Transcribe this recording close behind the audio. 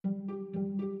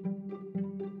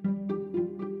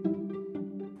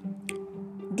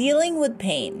Dealing with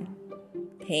pain.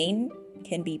 Pain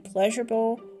can be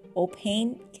pleasurable or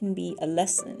pain can be a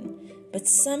lesson, but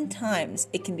sometimes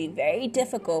it can be very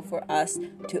difficult for us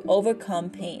to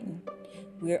overcome pain.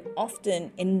 We're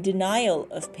often in denial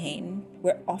of pain.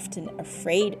 We're often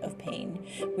afraid of pain.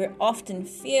 We're often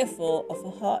fearful of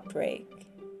a heartbreak.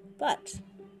 But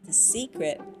the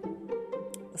secret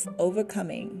of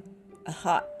overcoming a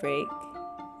heartbreak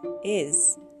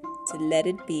is to let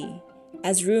it be.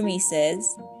 As Rumi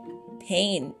says,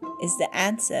 pain is the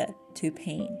answer to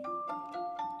pain.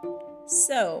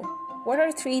 So, what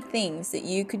are 3 things that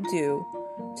you could do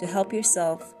to help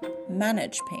yourself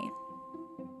manage pain?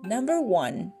 Number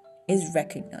 1 is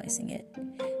recognizing it.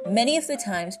 Many of the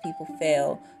times people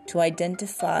fail to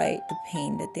identify the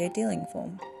pain that they're dealing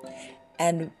with.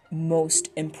 And most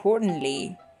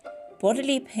importantly,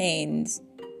 bodily pains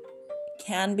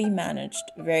can be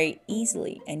managed very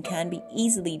easily and can be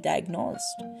easily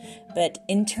diagnosed, but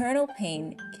internal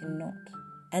pain cannot.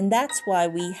 And that's why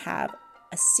we have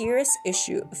a serious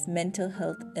issue of mental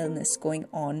health illness going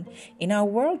on in our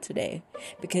world today,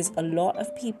 because a lot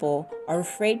of people are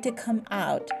afraid to come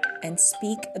out and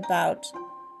speak about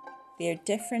their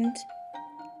different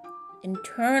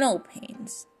internal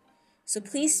pains. So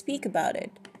please speak about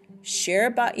it. Share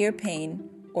about your pain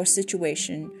or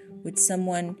situation with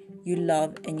someone you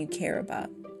love and you care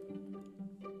about.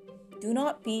 Do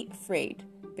not be afraid,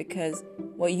 because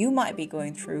what you might be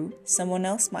going through, someone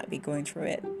else might be going through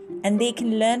it, and they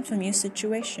can learn from your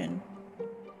situation.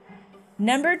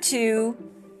 Number 2,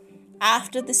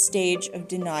 after the stage of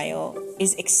denial,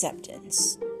 is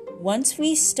acceptance. Once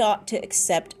we start to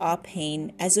accept our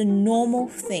pain as a normal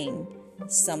thing,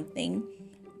 something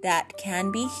that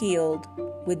can be healed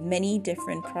with many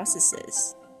different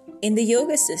processes. In the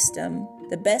yoga system,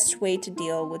 the best way to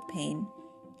deal with pain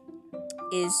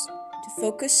is to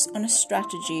focus on a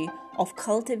strategy of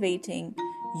cultivating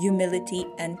humility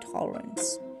and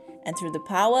tolerance. And through the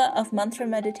power of mantra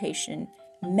meditation,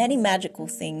 many magical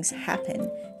things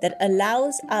happen that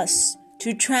allows us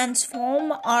to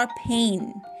transform our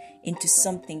pain into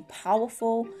something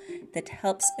powerful that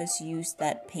helps us use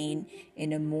that pain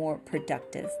in a more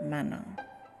productive manner.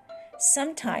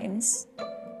 Sometimes,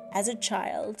 as a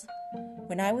child,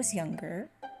 when I was younger,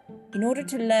 in order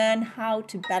to learn how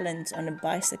to balance on a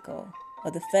bicycle,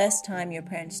 or the first time your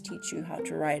parents teach you how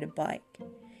to ride a bike,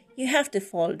 you have to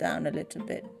fall down a little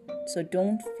bit. So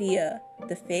don't fear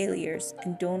the failures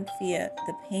and don't fear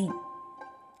the pain,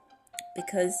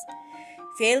 because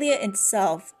failure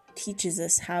itself teaches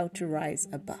us how to rise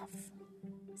above.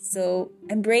 So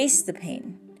embrace the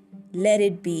pain, let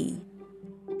it be,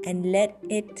 and let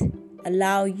it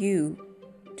allow you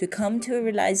to come to a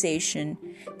realization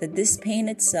that this pain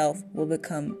itself will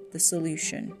become the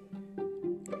solution.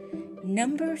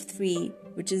 Number 3,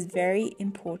 which is very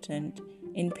important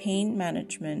in pain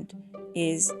management,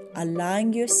 is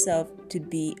allowing yourself to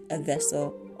be a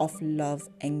vessel of love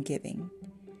and giving.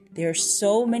 There are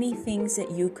so many things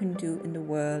that you can do in the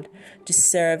world to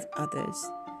serve others.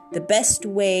 The best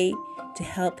way to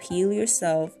help heal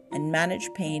yourself and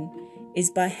manage pain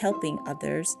is by helping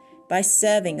others, by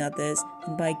serving others,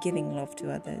 and by giving love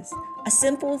to others. A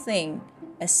simple thing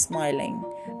as smiling,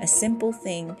 a simple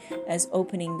thing as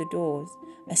opening the doors,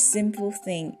 a simple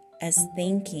thing as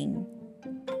thanking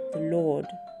the Lord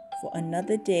for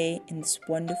another day in this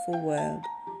wonderful world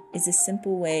is a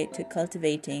simple way to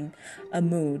cultivating a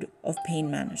mood of pain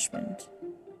management.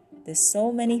 There's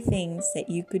so many things that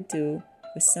you could do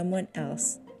with someone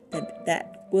else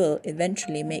that will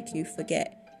eventually make you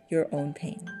forget your own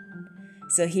pain.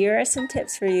 So here are some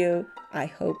tips for you. I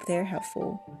hope they're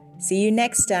helpful. See you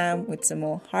next time with some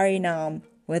more Harinam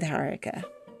with Harika.